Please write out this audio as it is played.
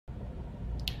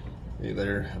Hey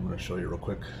there, I'm going to show you real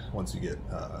quick once you get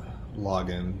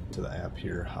login to the app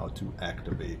here how to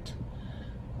activate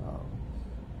um,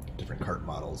 different cart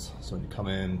models. So when you come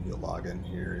in, you'll log in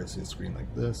here, you'll see a screen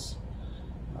like this.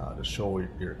 To show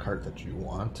your cart that you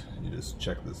want, you just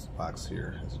check this box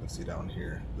here. As you can see down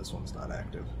here, this one's not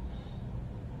active.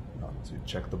 So you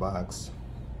check the box,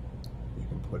 you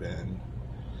can put in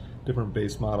different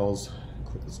base models,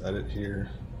 click this edit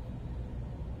here.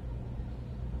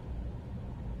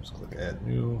 Just click add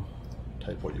new,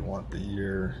 type what you want, the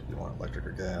year, you want electric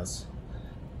or gas,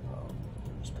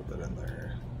 just put that in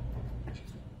there.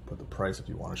 Put the price if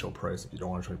you want to show price. If you don't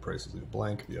want to show prices, leave it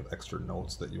blank. If you have extra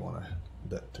notes that you want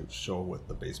to show with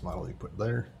the base model, you put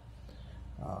there.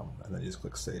 And then you just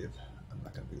click save. I'm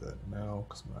not going to do that now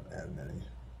because I'm not adding any.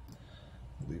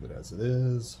 Leave it as it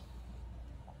is.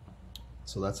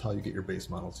 So that's how you get your base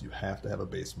models. You have to have a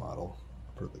base model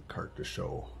for the cart to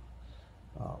show.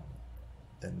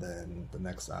 And then the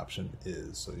next option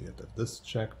is, so you have to have this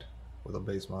checked with a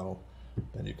base model,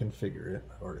 then you configure it.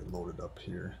 I've already loaded up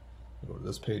here. You go to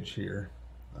this page here.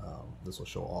 This will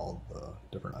show all the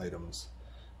different items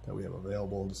that we have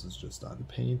available. This is just on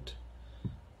Paint.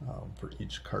 For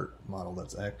each cart model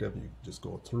that's active, you just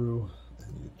go through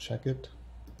and you check it,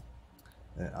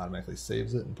 and it automatically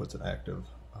saves it and puts it active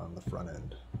on the front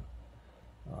end.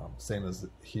 Same as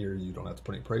here, you don't have to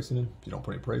put any pricing in. If you don't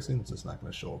put any pricing, it's just not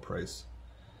going to show a price.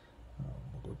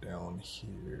 We'll go down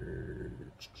here.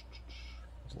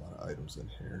 There's a lot of items in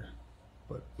here,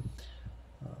 but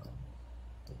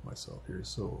with myself here,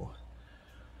 so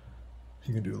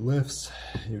you can do lifts.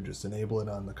 You just enable it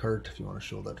on the cart if you want to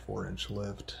show that 4-inch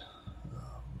lift.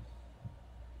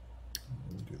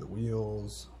 You can do the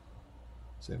wheels,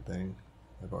 same thing.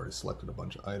 I've already selected a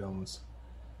bunch of items,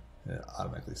 and it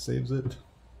automatically saves it.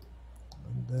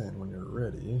 And then when you're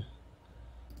ready,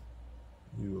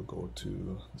 you will go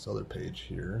to this other page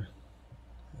here,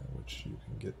 which you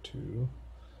can get to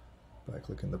by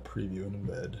clicking the preview and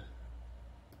embed,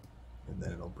 and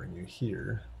then it'll bring you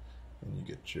here, and you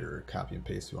get your copy and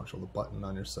paste. If you want to show the button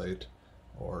on your site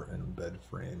or an embed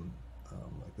frame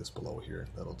like this below here,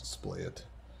 that'll display it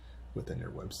within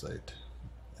your website,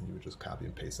 and you would just copy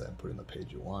and paste that and put in the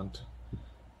page you want.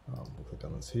 We'll click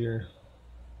on this here.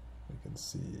 We can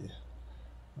see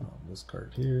this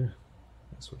cart here.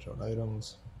 Switch out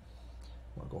items.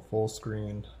 Want to go full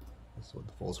screen. This is what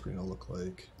the full screen will look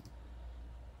like.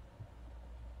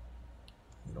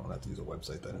 You don't have to use a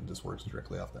website, then it just works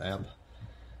directly off the app.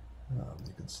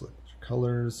 You can select your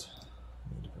colors,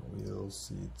 different wheels,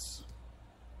 seats,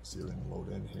 ceiling, load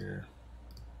in here.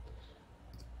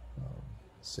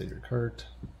 Save your cart.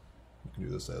 You can do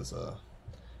this as a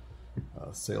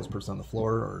salesperson on the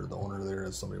floor, or the owner there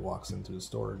as somebody walks into the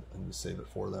store, and you save it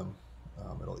for them.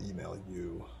 It'll email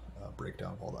you a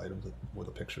breakdown of all the items with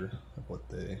a picture of what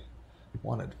they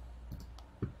wanted.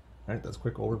 Alright, that's a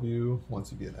quick overview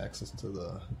once you get access to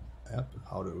the app,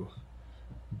 how to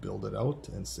build it out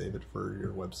and save it for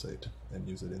your website and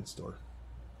use it in store.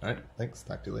 Alright, thanks.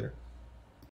 Talk to you later.